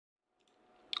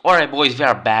Alright boys, we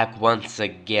are back once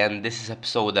again. This is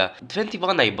episode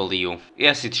 21 I believe.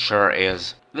 Yes, it sure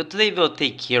is. But today we'll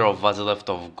take care of what's left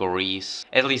of Greece.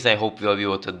 At least I hope we'll be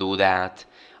able to do that.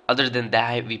 Other than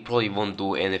that, we probably won't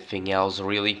do anything else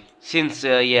really. Since,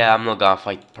 yeah, I'm not gonna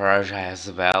fight Persia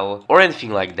as well. Or anything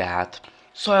like that.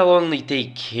 So I'll only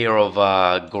take care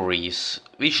of Greece.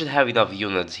 We should have enough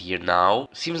units here now.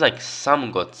 Seems like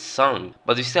some got sunk,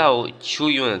 but we still have 2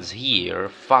 units here,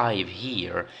 5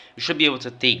 here. We should be able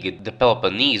to take the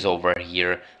Peloponnese over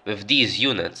here with these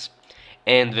units.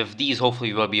 And with these,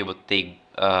 hopefully we'll be able to take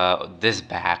this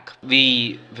back.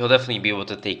 We will definitely be able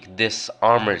to take this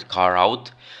armored car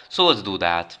out. So let's do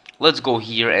that. Let's go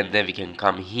here and then we can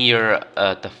come here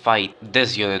to fight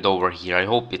this unit over here. I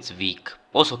hope it's weak.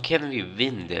 Also, can we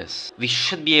win this? We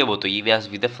should be able to, yes,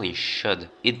 we definitely should.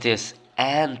 It is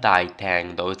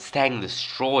anti-tank though, it's tank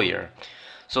destroyer.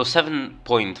 So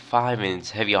 7.5 in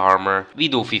its heavy armor. We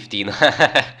do 15.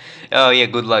 Oh yeah,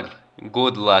 good luck.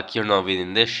 Good luck, you're not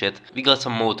winning this shit. We got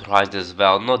some motorized as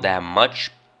well, not that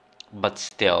much. But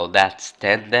still, that's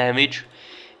 10 damage.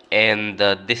 And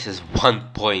this is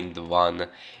 1.1.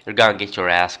 You're gonna get your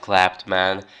ass clapped,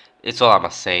 man. It's all I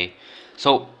must say.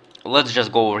 So, let's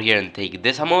just go over here and take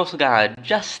this. I'm also gonna,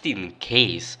 just in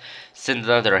case, send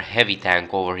another heavy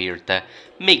tank over here to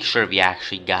make sure we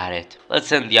actually got it. Let's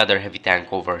send the other heavy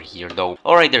tank over here, though.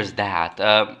 Alright, there's that.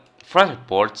 Front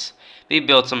reports. We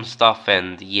built some stuff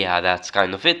and yeah, that's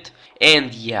kind of it.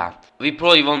 And yeah, we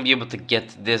probably won't be able to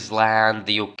get this land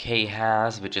the UK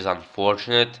has, which is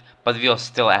unfortunate. But we'll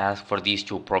still ask for these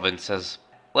 2 provinces.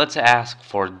 Let's ask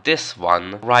for this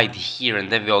one right here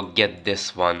and then we'll get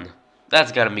this one.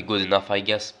 That's gonna be good enough, I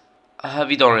guess.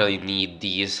 We don't really need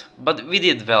these, but we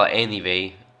did well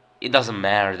anyway. It doesn't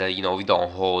matter that, you know, we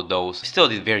don't hold those. We still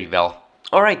did very well.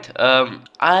 Alright,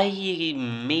 I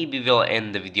maybe will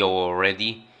end the video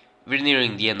already. We're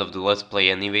nearing the end of the Let's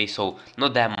Play anyway, so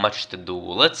not that much to do.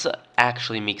 Let's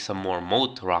actually make some more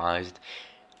motorized.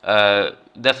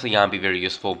 Definitely gonna be very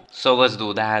useful. So let's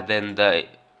do that, and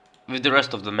with the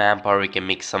rest of the manpower we can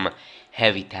make some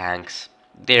heavy tanks.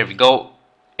 There we go.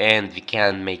 And we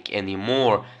can't make any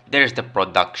more. There's the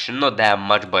production, not that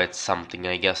much, but it's something,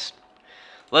 I guess.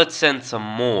 Let's send some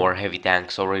more heavy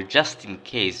tanks over, just in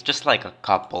case, just like a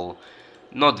couple.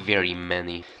 Not very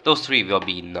many. Those 3 will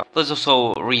be enough. Let's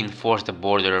also reinforce the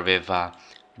border with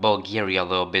Bulgaria a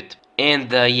little bit.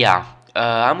 And yeah,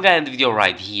 I'm gonna end the video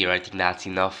right here. I think that's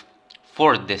enough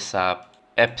for this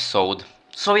episode.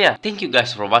 So yeah, thank you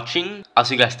guys for watching. I'll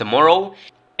see you guys tomorrow.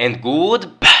 And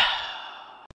goodbye.